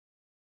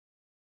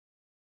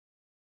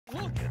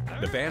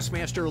The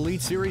Bassmaster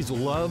Elite Series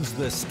loves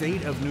the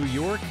state of New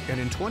York, and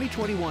in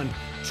 2021,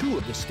 two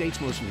of the state's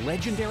most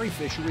legendary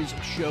fisheries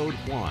showed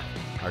one.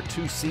 Our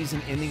two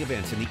season-ending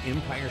events in the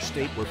Empire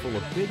State were full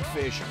of big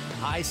fish,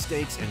 high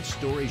stakes, and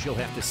stories you'll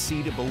have to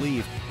see to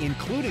believe,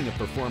 including a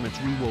performance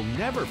we will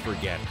never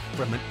forget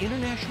from an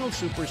international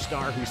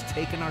superstar who's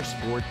taken our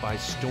sport by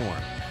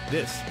storm.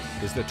 This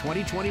is the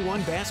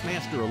 2021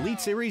 Bassmaster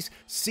Elite Series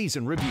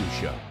Season Review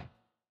Show.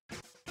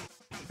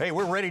 Hey,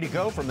 we're ready to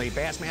go from the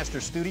Bassmaster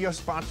Studio,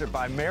 sponsored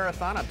by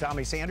Marathon. I'm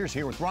Tommy Sanders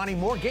here with Ronnie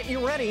Moore, getting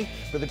you ready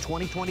for the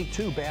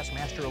 2022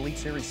 Bassmaster Elite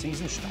Series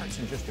season. Starts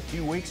in just a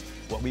few weeks.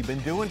 What we've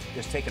been doing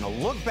is taking a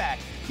look back,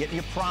 getting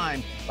you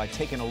primed by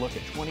taking a look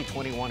at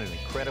 2021, an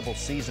incredible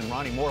season.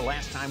 Ronnie Moore,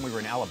 last time we were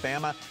in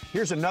Alabama.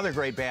 Here's another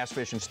great bass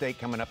fishing state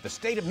coming up, the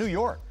state of New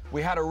York.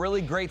 We had a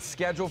really great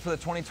schedule for the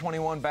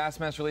 2021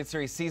 Bassmaster Elite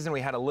Series season.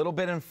 We had a little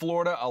bit in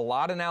Florida, a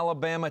lot in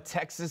Alabama,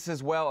 Texas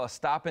as well, a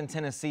stop in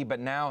Tennessee. But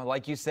now,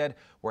 like you said,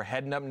 we're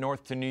heading up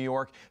north to New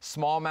York.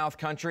 Smallmouth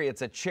country.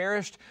 It's a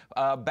cherished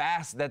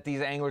bass that these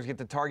anglers get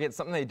to target,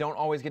 something they don't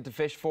always get to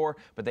fish for,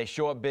 but they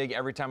show up big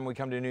every time we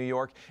come to New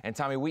York. And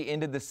Tommy, we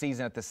ended the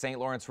season at the St.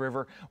 Lawrence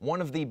River,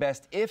 one of the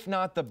best, if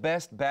not the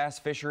best, bass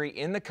fishery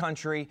in the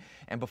country.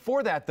 And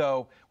before that,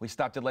 though, we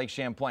stopped at Lake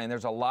Champlain.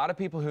 There's a lot of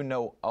people who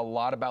know a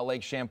lot about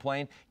Lake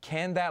Champlain.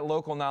 Can that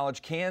local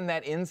knowledge, can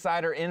that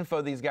insider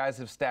info these guys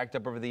have stacked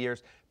up over the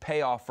years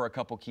pay off for a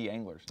couple key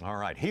anglers? All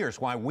right, here's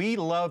why we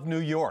love New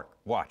York.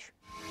 Watch.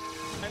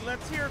 And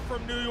let's hear it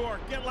from New York.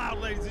 Get loud,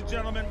 ladies and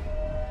gentlemen.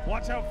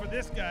 Watch out for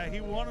this guy.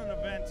 He won an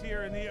event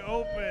here in the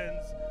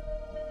Opens.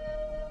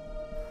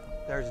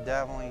 There's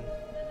definitely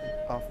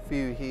a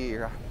few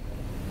here.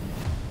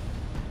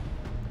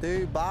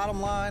 Dude,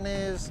 bottom line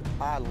is,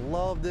 I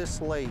love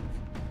this lake.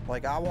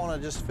 Like, I want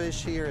to just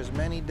fish here as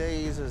many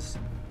days as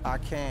I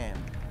can.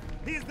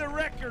 He's the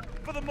record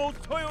for the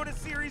most Toyota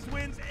Series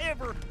wins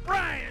ever,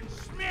 Bryan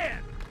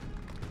Schmitt.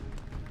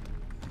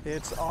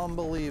 It's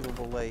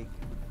unbelievable lake.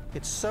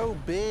 It's so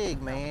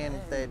big,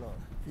 man, that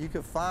you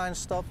could find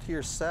stuff to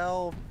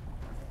yourself.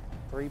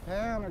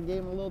 3-pounder gave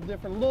him a little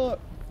different look.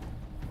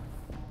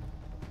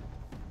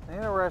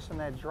 Interesting,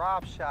 that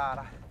drop shot.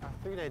 I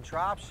threw that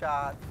drop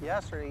shot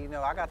yesterday. You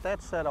know, I got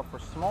that set up for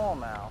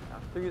smallmouth. I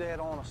threw that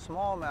on a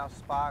smallmouth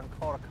spot and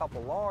caught a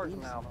couple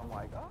largemouth. I'm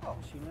like, oh,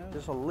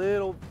 just a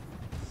little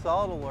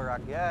subtler, I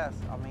guess.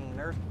 I mean,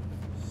 they're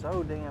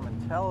so damn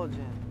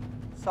intelligent.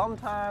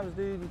 Sometimes,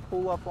 dude, you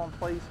pull up on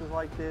places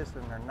like this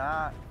and they're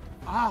not.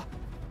 I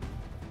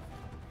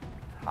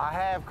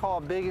have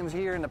caught big ones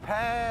here in the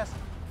past.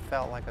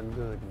 Felt like a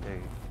good one,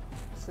 dude.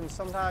 And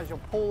sometimes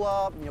you'll pull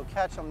up and you'll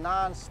catch them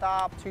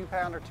non-stop,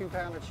 2-pounder,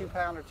 2-pounder,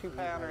 2-pounder,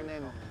 2-pounder, and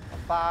then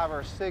a 5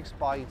 or 6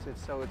 bites it.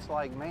 So it's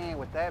like, man,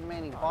 with that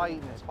many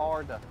biting, it's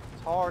hard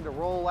to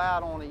roll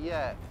out on it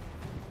yet.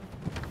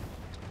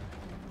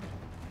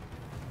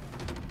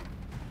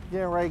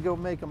 Getting ready to go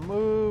make a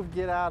move,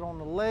 get out on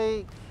the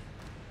lake.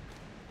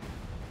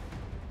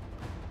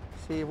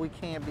 See if we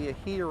can't be a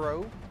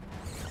hero.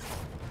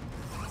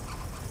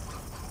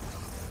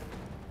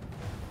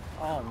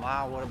 Oh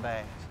my, what a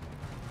bass.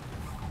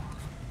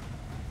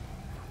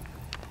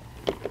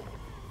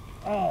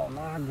 Oh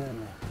my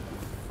goodness.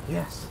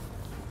 Yes.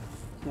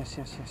 Yes,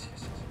 yes, yes,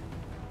 yes, yes.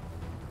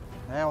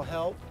 That'll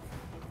help.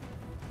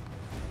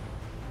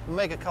 We'll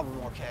make a couple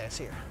more casts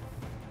here.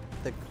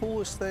 The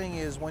coolest thing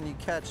is when you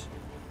catch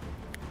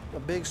a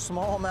big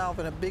smallmouth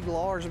and a big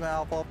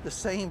largemouth off the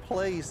same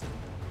place.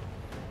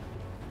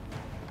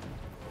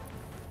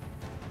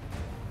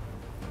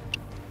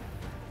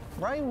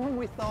 Right when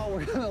we thought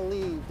we were gonna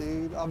leave,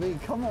 dude. I mean,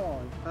 come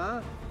on,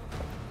 huh?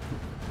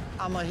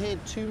 I'm gonna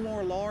hit 2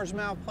 more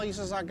largemouth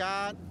places I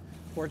got.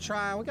 We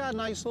got a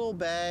nice little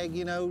bag,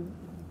 you know,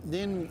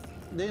 didn't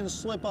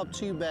slip up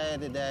too bad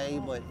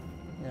today, but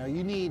you know,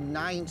 you need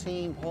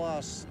 19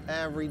 plus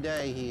every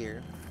day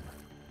here.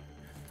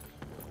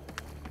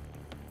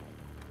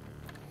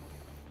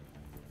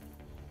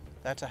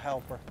 That's a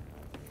helper.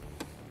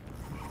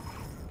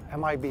 That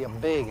might be a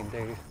big one,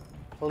 dude.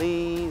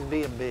 Please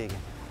be a big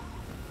one.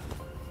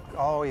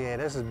 Oh yeah,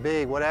 this is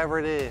big, whatever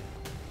it is.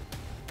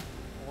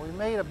 We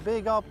made a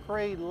big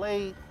upgrade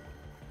late.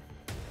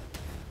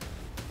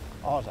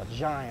 Oh, it's a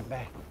giant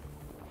bass.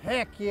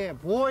 Heck yeah,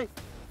 boy.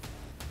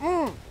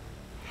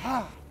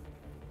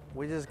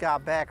 We just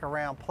got back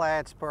around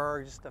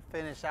Plattsburgh just to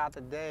finish out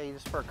the day,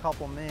 just for a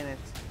couple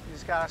minutes. You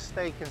just gotta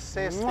stay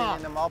consistent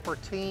in them upper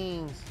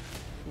teens.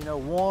 You know,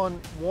 one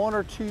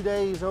or 2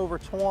 days over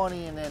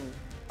 20, and then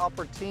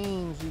upper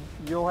teens,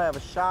 you'll have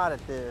a shot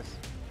at this.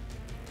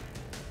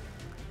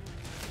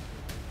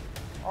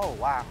 Oh,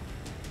 wow.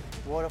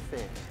 What a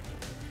fish.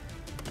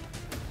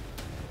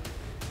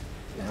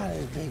 That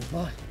is a big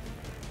butt.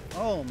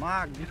 Oh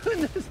my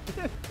goodness,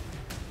 dude.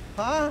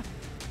 Huh?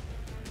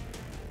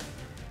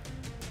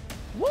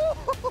 Woo!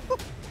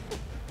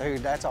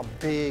 Dude, that's a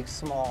big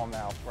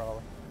smallmouth,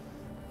 brother.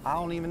 I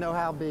don't even know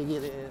how big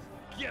it is.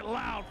 Get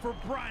loud for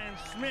Bryan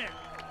Schmitt,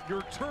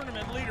 your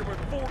tournament leader with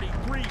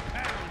 43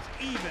 pounds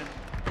even.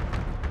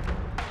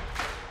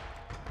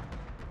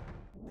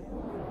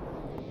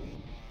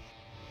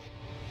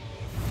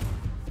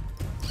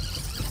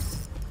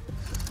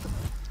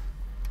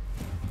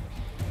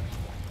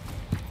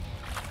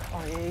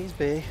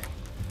 big.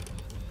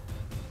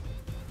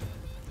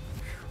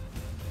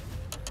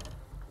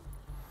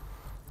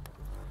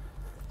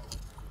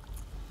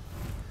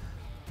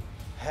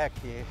 Heck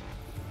yeah.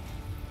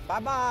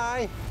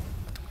 Bye-bye.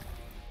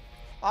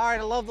 All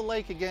right, I love the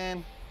lake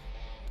again.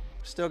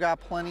 Still got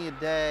plenty of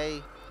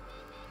day.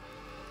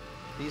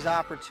 These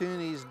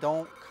opportunities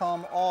don't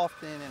come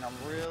often, and I'm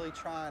really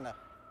trying to,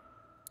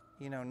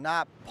 you know,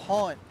 not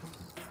punt.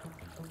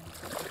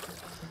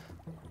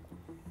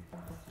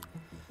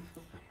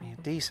 I mean,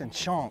 a decent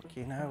chunk,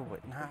 you know,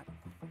 but not.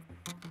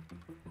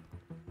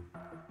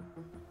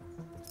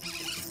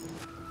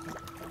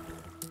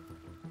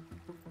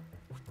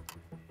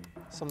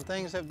 Some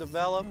things have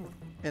developed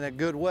in a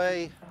good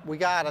way. We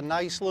got a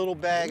nice little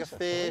bag of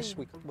fish.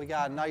 We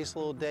got a nice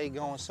little day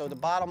going. So the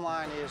bottom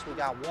line is we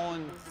got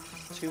one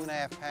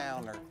 2.5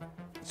 pounder.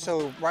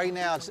 So right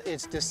now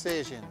it's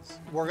decisions.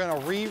 We're gonna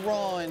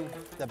rerun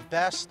the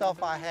best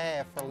stuff I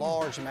have for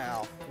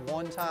largemouth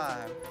one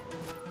time.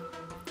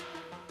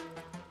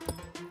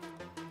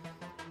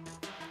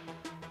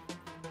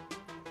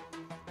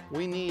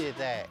 We needed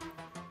that.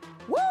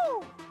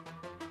 Woo!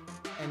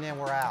 And then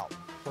we're out.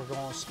 We're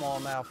going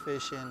smallmouth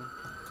fishing.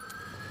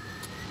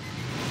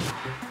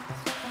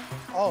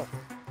 Oh.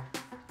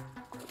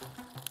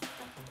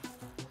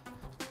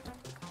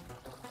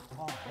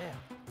 Oh, yeah.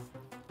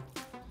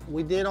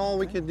 We did all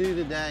we could do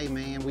today,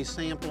 man. We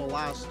sampled a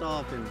lot of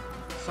stuff, and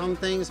some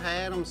things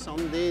had them,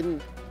 some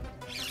didn't.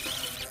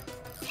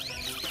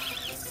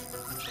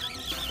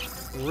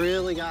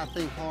 Really got to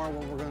think hard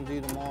what we're going to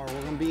do tomorrow.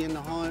 We're going to be in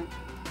the hunt.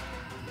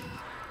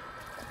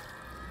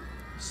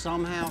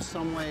 Somehow,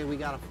 some way, we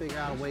got to figure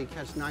out a way to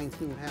catch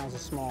 19 pounds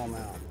of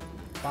smallmouth.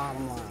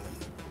 Bottom line.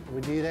 If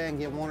we do that and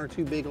get 1 or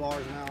 2 big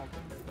largemouth,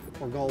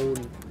 we're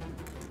golden.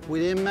 We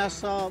didn't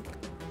mess up,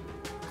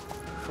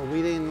 but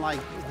we didn't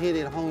like hit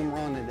it home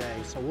run today.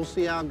 So we'll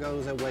see how it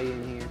goes that way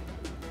in here.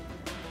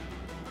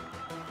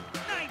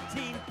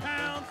 19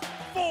 pounds,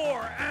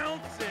 4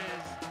 ounces.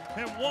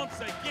 And once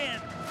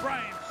again,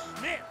 Bryan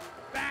Schmitt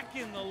back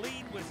in the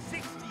lead with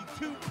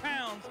 62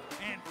 pounds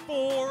and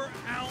 4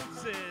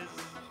 ounces.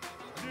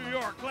 New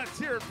York, let's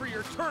hear it for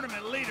your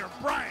tournament leader,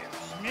 Bryan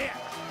Schmitt.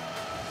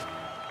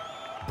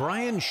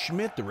 Bryan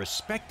Schmitt, the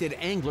respected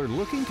angler,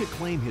 looking to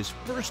claim his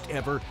first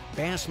ever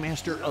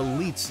Bassmaster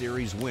Elite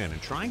Series win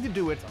and trying to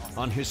do it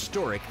on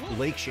historic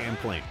Lake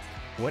Champlain.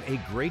 What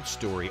a great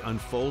story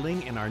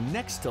unfolding in our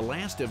next to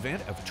last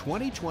event of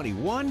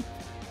 2021.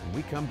 When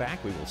we come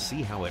back, we will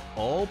see how it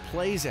all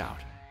plays out.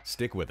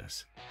 Stick with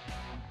us.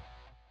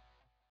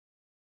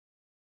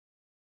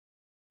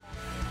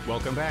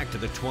 Welcome back to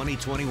the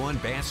 2021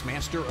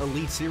 Bassmaster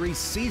Elite Series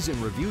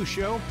Season Review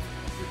Show.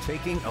 We're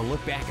taking a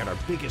look back at our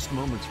biggest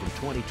moments from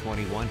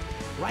 2021.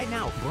 Right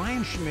now,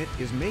 Bryan Schmitt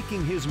is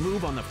making his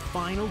move on the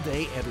final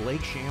day at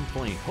Lake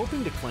Champlain,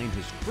 hoping to claim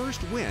his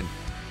first win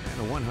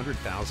and a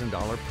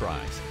 $100,000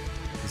 prize.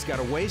 He's got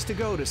a ways to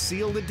go to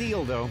seal the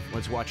deal, though.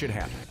 Let's watch it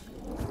happen.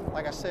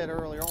 Like I said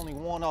earlier, only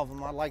one of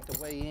them I'd like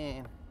to weigh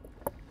in.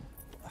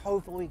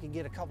 Hopefully we can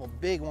get a couple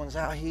big ones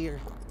out here.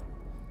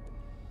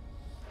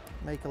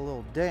 Make a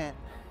little dent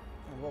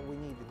in what we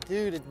need to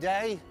do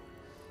today.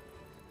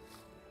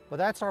 But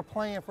that's our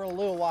plan for a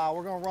little while.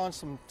 We're gonna run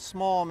some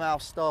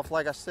smallmouth stuff,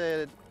 like I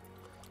said.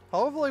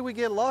 Hopefully we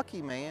get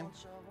lucky, man.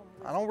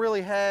 I don't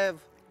really have,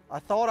 I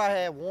thought I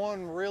had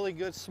one really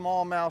good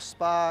smallmouth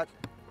spot.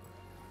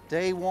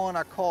 Day one,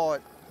 I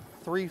caught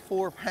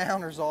 3-4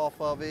 pounders off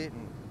of it,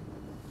 and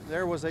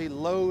there was a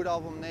load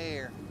of them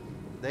there.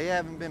 They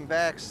haven't been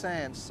back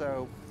since,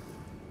 so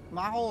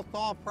my whole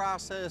thought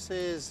process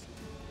is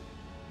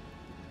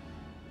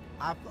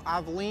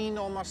I've leaned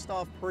on my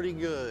stuff pretty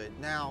good.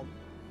 Now,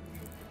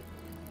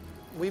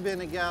 we've been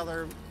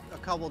together a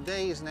couple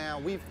days now.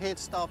 We've hit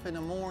stuff in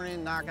the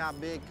morning, not got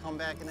big, come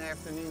back in the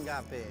afternoon,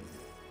 got big.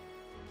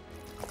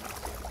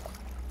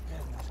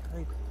 Goodness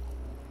gracious.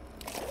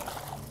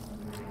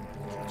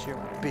 Get your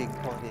big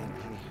butt in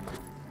here.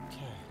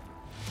 Okay.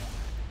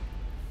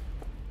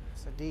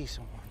 That's a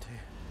decent one,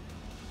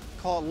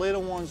 too. Caught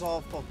little ones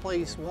off a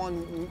place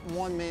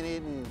one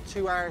minute, and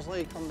 2 hours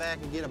later come back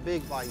and get a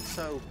big bite.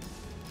 So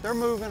they're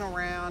moving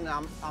around.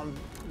 I'm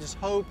just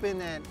hoping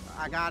that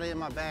I got it in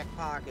my back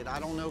pocket. I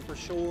don't know for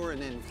sure,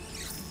 and then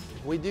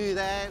if we do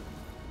that,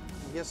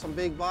 get some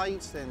big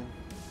bites, then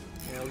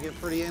it'll get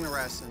pretty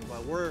interesting.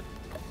 But we're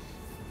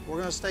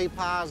gonna stay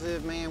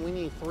positive, man. We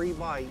need 3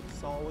 bites.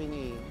 That's all we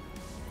need.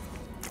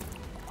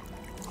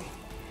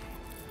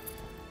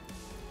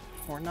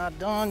 We're not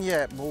done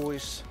yet,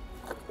 boys.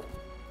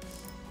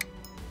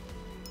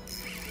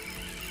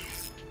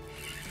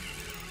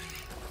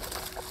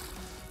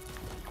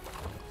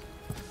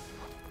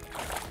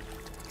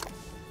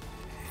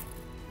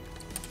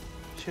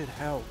 Should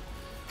help.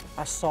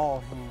 I saw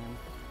him.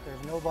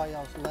 There's nobody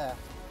else left.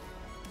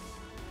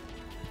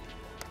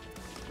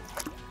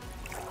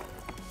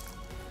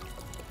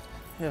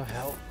 He'll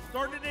help.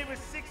 Started today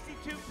with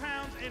 62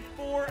 pounds and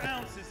 4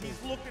 ounces.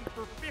 He's looking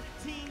for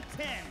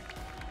 15-10.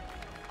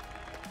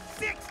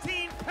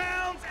 16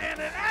 pounds and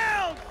an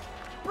ounce!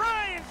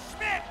 Bryan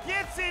Schmitt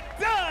gets it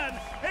done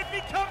and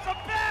becomes a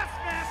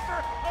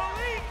Bassmaster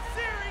Elite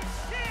Series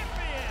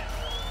champion.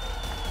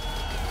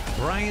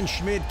 Bryan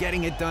Schmitt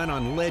getting it done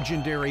on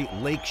legendary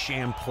Lake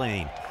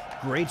Champlain.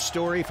 Great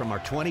story from our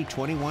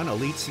 2021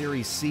 Elite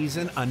Series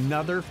season.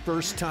 Another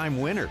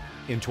first-time winner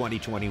in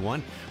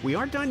 2021. We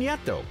aren't done yet,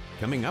 though.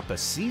 Coming up, a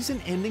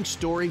season-ending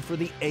story for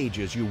the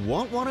ages. You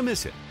won't want to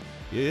miss it.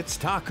 It's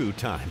Taku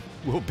time.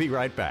 We'll be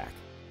right back.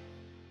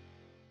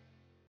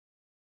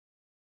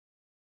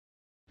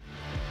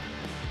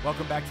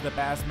 Welcome back to the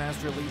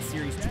Bassmaster Elite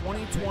Series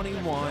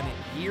 2021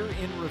 Year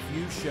in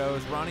Review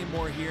shows. Ronnie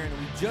Moore here, and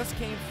we just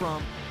came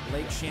from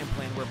Lake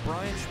Champlain, where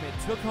Bryan Schmitt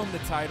took home the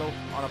title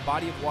on a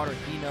body of water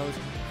he knows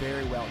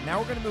very well. Now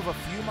we're going to move a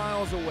few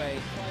miles away,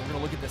 and we're going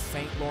to look at the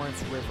St.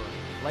 Lawrence River.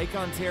 Lake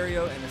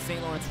Ontario and the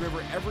St. Lawrence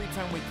River, every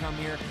time we come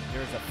here,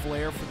 there's a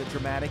flair for the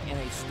dramatic, and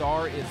a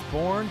star is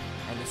born.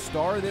 And the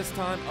star this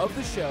time of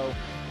the show,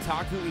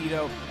 Taku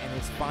and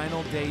his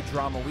final day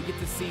drama. We get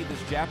to see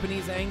this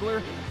Japanese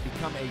angler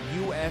become a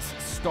U.S.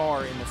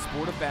 star in the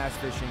sport of bass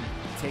fishing,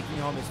 taking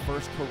home his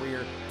first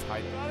career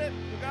title. Got it?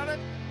 You got it?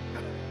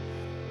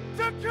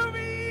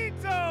 Takumi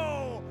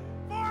Ito!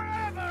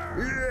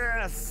 Forever!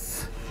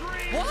 Yes!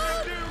 Dream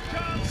to do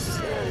come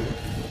true!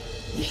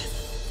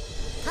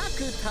 Yes!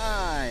 Taku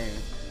time!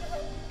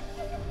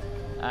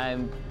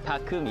 I'm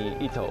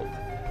Takumi Ito.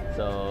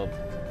 So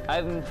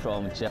I'm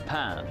from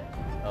Japan,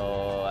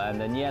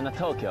 and near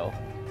Tokyo.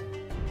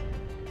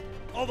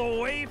 All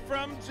the way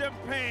from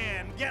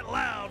Japan, get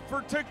loud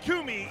for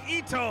Takumi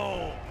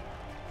Ito!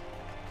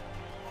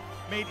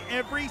 Made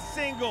every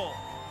single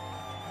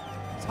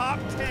top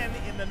 10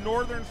 in the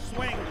Northern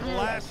Swing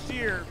last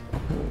year.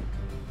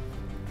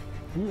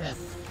 Yes,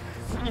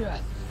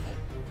 yes,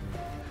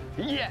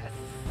 yes,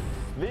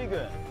 big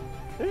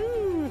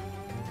one.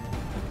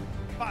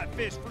 5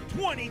 fish for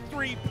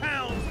 23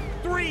 pounds,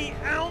 3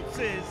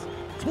 ounces,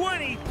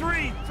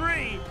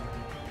 23.3.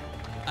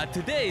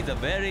 Today is a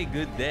very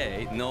good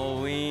day.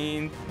 No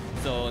wind,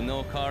 so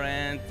no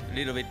current, a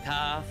little bit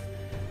tough.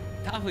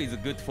 Tough is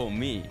good for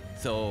me.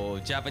 So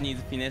Japanese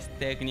finesse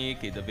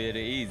technique is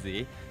very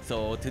easy.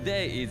 So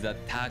today is a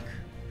tack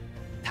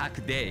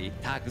day,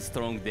 tack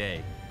strong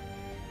day.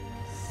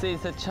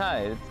 Since a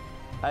child,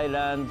 I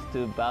learned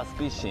to bass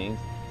fishing,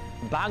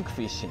 bank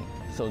fishing,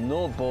 so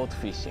no boat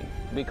fishing.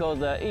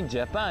 Because in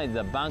Japan,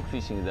 the bank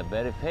fishing is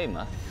very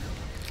famous.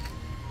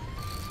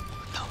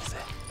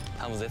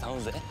 頼む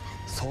ぜ。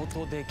相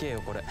当でけえ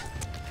よこれ。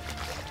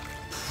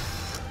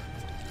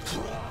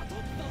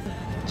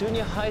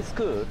Junior high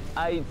school,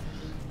 I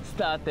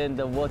started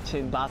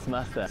watching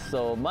Bassmaster.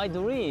 So my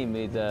dream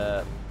is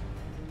a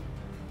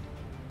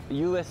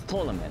U.S.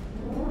 tournament.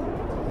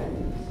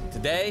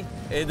 Today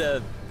is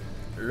a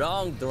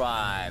long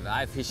drive.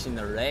 I fish in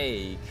the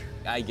lake.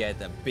 I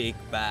get a big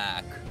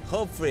bag.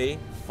 Hopefully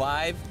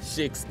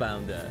 5-6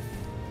 pounder.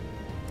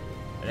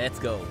 Let's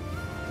go.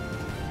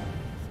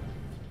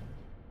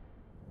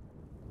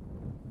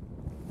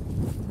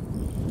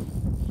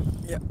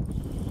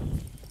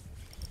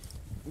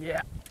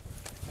 Yeah.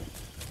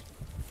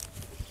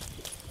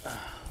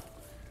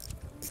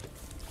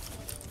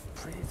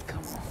 Please,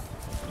 come on.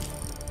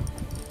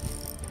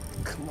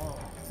 Come on.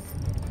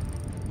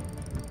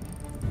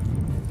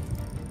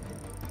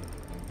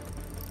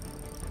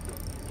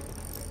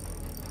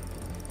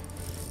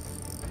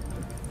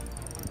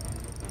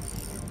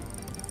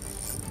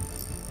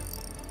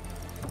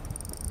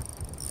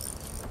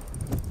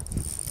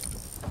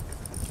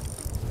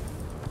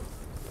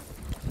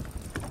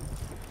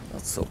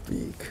 Not so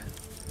big.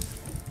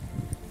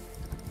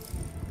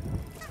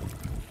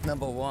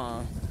 Number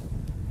 1.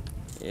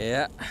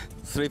 Yeah,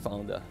 3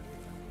 pounder.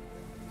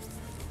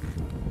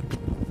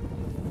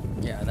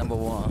 Yeah, number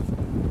 1.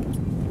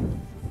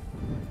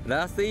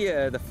 Last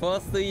year, the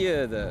first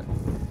year,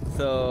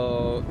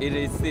 so it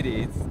is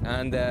series,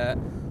 and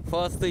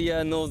first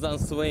year Northern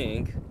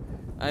Swing,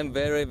 I'm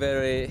very,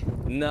 very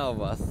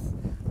nervous.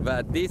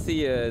 But this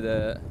year,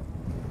 the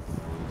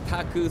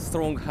Taku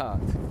strong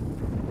heart.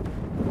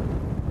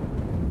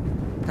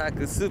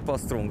 Taku super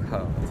strong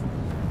heart.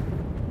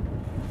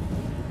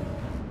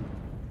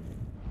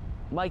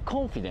 My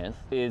confidence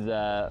is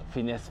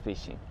finesse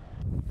fishing.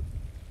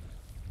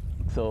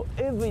 So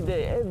every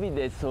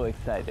day, so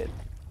excited.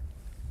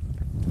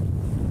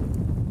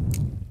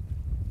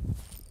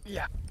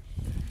 Yeah.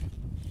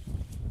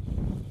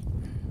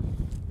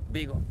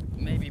 Big one,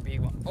 maybe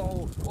big one.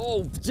 Oh,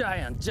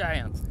 giant.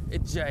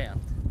 It's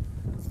giant.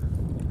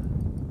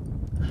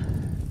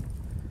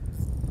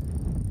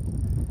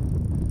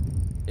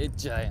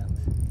 It's giant.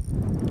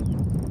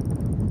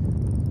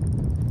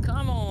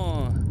 Come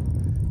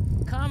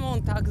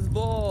on, Taku's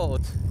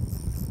boat.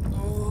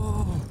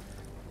 Oh,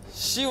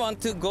 she want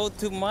to go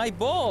to my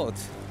boat.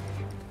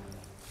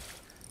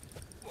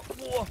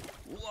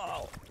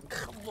 Wow,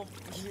 come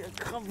here.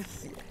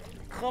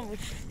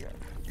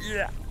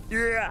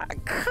 Yeah,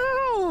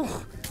 come.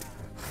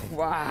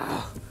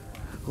 Wow.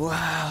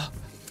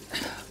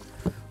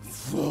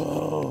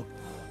 Whoa.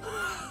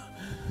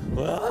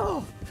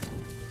 Wow.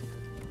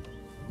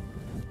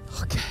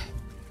 Okay.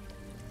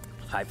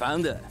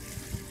 5-pounder.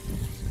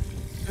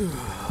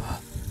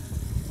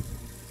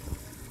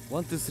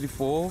 1, 2, 3,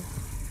 4.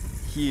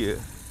 Here.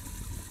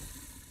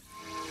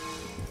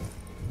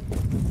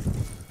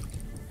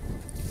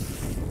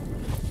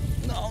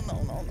 No.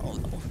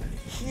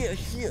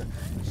 Here.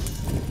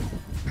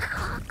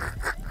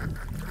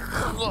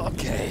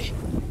 Okay.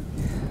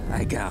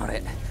 I got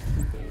it.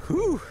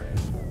 Whew.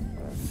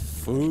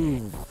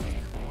 Ooh.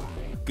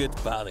 Good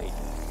body.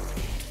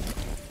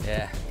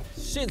 Yeah.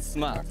 She's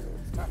smart.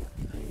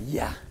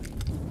 Yeah.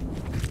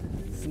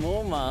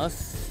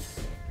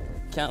 Smallmouth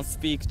can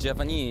speak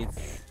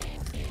Japanese.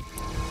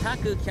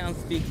 Taku can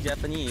speak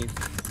Japanese.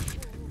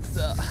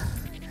 So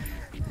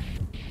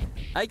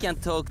I can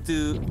talk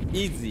to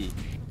easy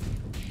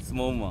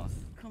smallmouth.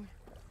 Come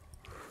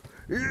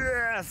here.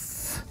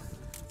 Yes!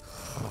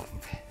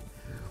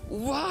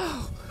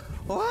 Wow!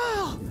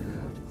 Wow!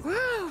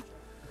 Wow!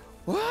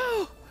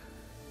 Wow!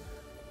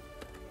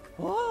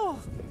 Oh!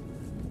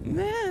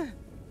 Man!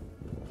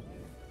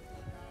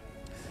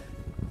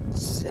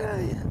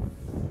 Giant!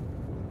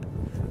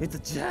 It's a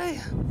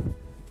giant!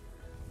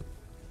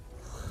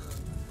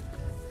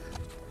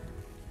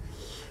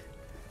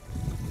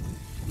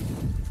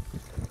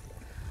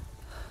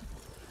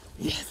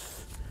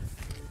 Yes!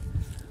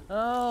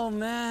 Oh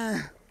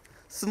man!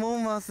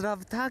 Smallmouth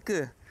love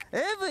Taku!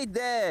 Every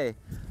day!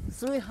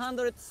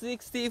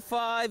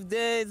 365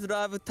 days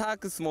love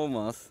Taku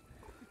smallmouth.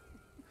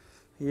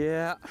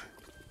 Yeah.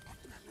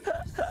 Keep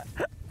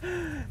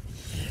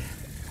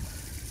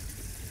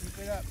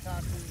it up,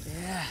 Taku.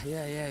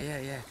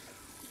 Yeah.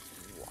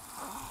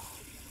 Wow.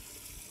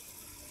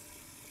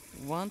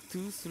 1,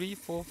 2, 3,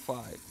 4,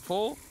 5.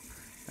 4,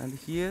 and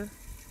here.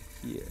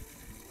 Okay.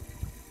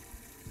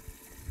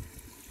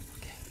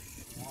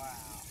 Wow.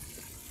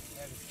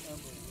 That is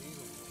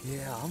unbelievable.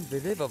 Yeah,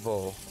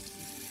 unbelievable.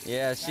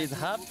 Yeah, she's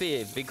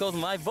happy because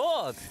my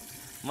boat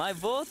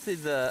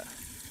is a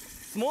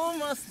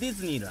smallmouth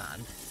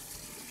Disneyland.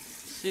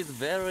 She's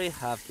very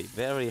happy.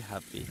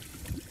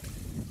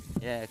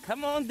 Yeah,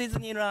 come on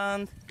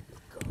Disneyland.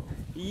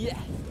 Yeah,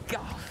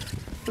 go.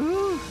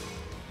 Ooh.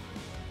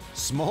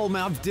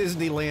 Smallmouth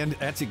Disneyland,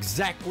 that's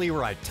exactly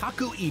right.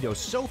 Taku Ito,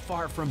 so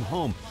far from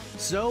home,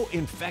 so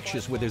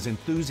infectious with his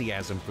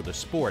enthusiasm for the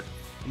sport.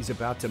 He's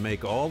about to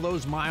make all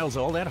those miles,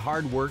 all that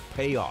hard work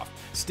pay off.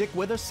 Stick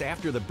with us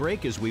after the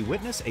break as we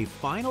witness a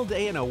final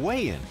day and a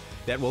weigh-in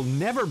that will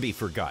never be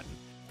forgotten.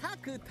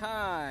 Taku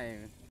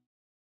time.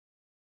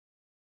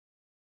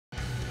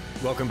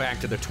 Welcome back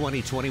to the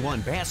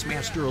 2021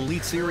 Bassmaster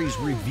Elite Series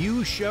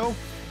review show.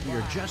 We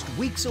are just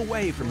weeks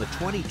away from the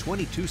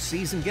 2022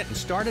 season getting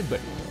started, but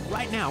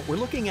right now we're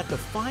looking at the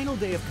final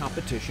day of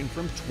competition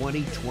from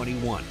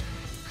 2021.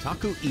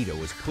 Taku Ito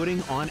is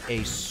putting on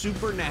a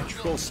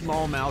supernatural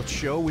smallmouth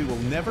show we will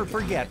never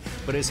forget,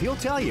 but as he'll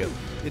tell you,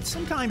 it's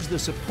sometimes the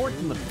support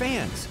from the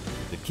fans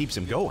that keeps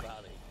him going.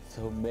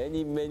 So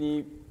many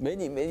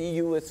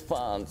US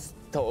fans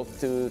talk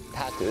to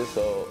Taku,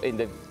 so in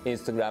the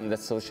Instagram, the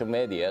social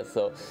media.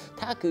 So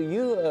Taku,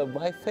 you are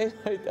my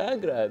favorite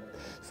angler.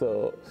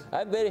 So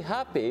I'm very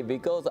happy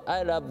because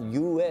I love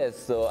US,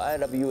 so I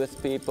love US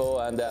people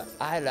and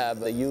I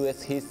love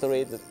US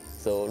history.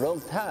 So long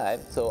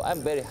time, so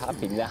I'm very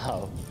happy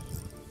now.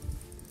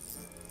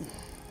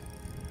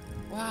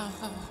 Wow.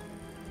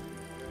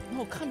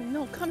 No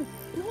coming.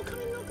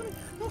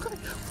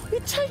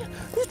 It's giant.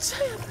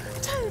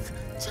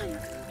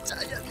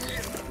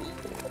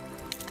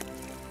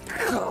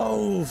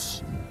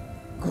 Gosh.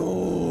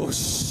 Oh.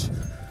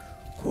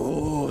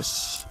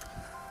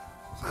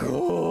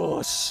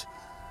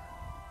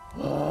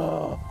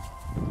 Wow.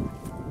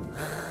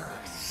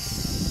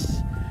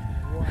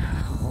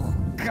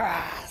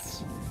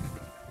 Gosh.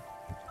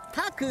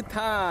 Taku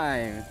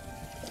time.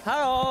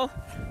 Hello,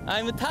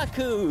 I'm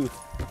Taku.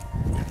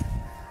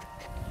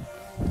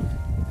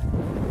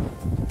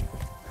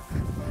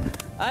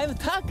 I'm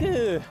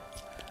Taku.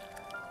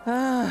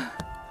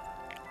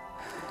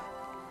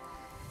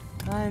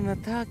 I'm a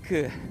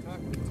Taku.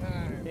 Taku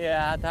time.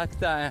 Yeah,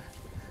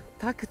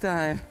 Taku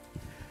time.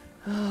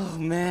 Oh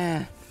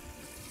man.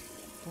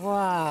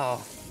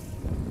 Wow.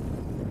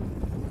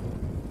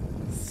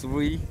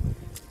 3.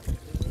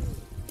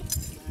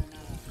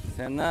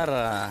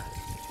 Sayonara.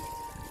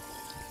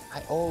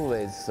 I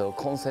always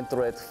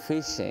concentrate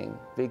fishing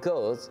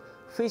because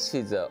fish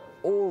is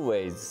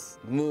always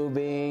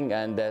moving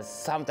and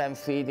sometimes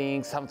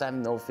feeding,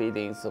 sometimes no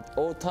feeding. So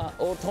all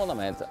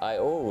tournament, I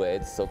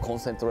always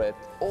concentrate.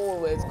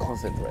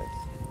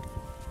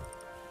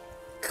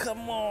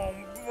 Come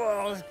on,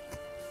 bro.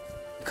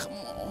 Come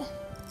on.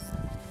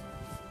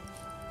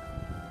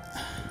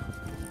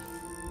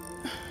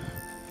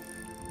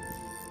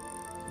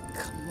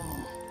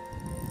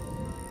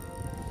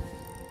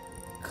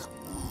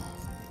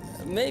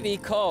 Maybe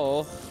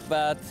coal,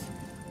 but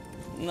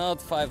not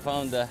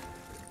 5-pounder.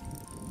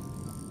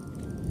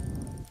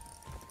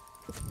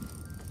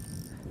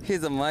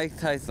 He's a Mike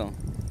Tyson.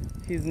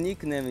 His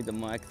nickname is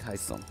Mike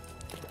Tyson.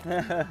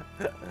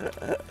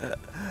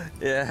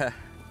 Yeah.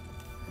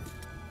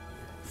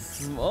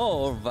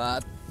 Small,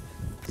 but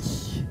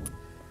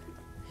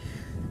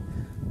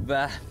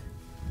bad.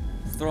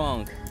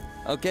 Strong.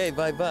 Okay,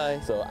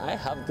 bye-bye. So I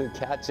have to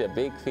catch a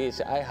big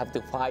fish. I have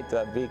to fight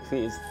a big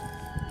fish.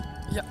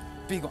 Yeah,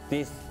 big one.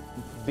 This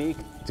big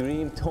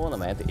dream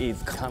tournament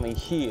is coming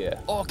here.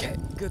 Okay,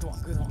 good one,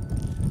 good one.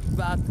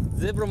 But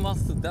zebra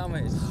mussel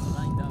damage,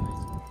 9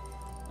 damage.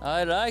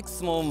 I like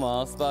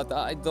smallmouth, but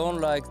I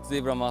don't like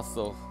zebra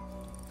mussel.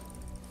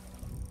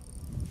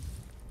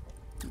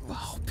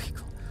 Wow, big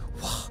one.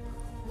 Wow,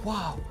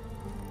 wow.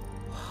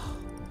 Wow.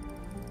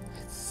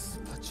 It's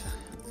super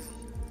giant.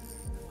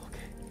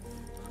 Okay,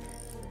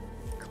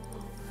 okay, come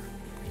on.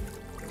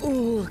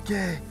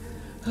 Okay,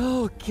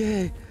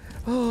 okay,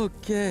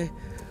 okay,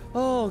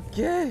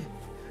 okay.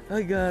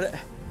 I got it.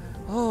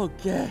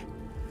 Okay,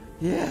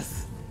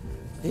 yes,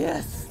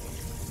 yes.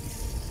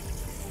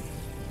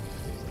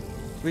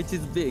 Which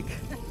is big?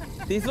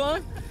 This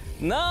one?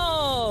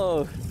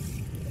 No!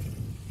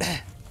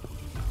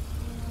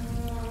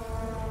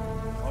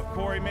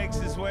 Corey makes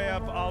his way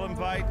up. I'll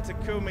invite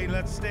Takumi.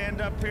 Let's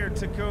stand up here,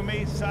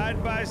 Takumi.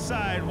 Side by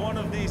side, one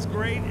of these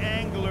great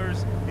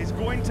anglers is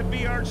going to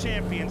be our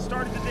champion.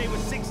 Started the day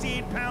with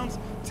 68 pounds,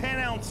 10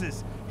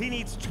 ounces. He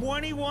needs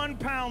 21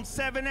 pounds,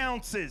 7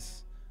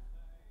 ounces.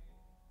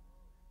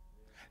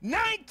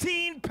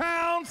 19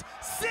 pounds,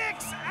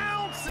 6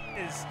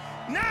 ounces.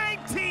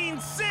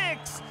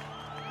 19.6.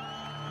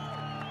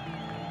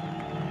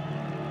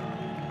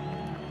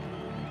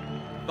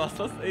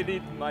 Bassmaster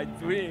Elite, my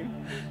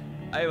dream.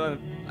 I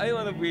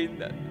want to win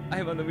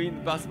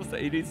Bassmaster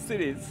Elite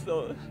series.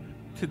 So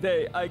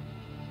today I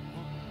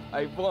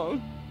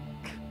won.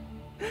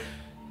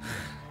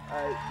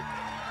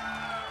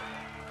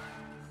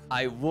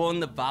 I won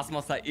the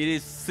Bassmaster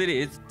Elite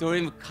series.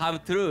 Dream come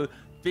true.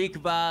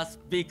 Big bass,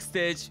 big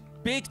stage,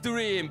 big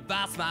dream.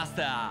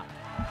 Bassmaster.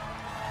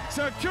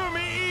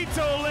 Takumi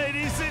Ito,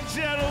 ladies and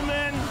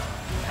gentlemen.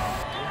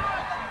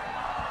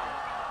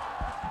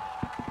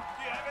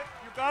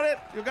 You got it?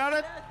 You got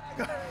it?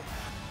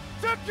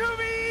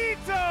 Takumi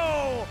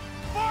Ito,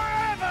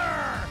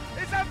 forever,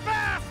 is a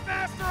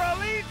Bassmaster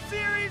Elite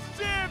Series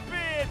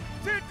champion.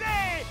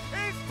 Today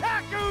is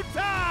Taku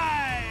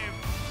time.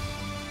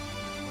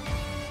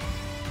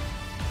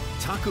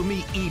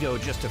 Takumi Ito,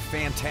 just a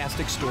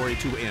fantastic story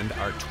to end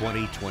our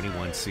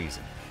 2021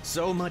 season.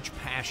 So much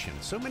passion,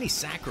 so many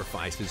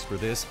sacrifices for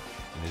this,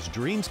 and his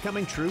dreams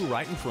coming true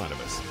right in front of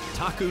us.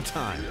 Taku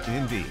time,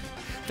 indeed.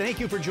 Thank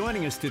you for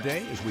joining us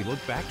today as we look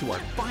back to our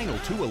final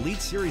 2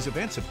 Elite Series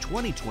events of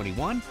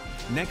 2021.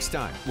 Next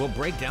time, we'll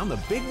break down the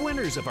big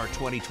winners of our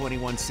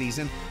 2021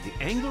 season, the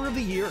Angler of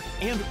the Year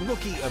and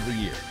Rookie of the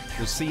Year.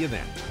 We'll see you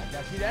then.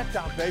 Got you that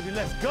time, baby.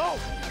 Let's go.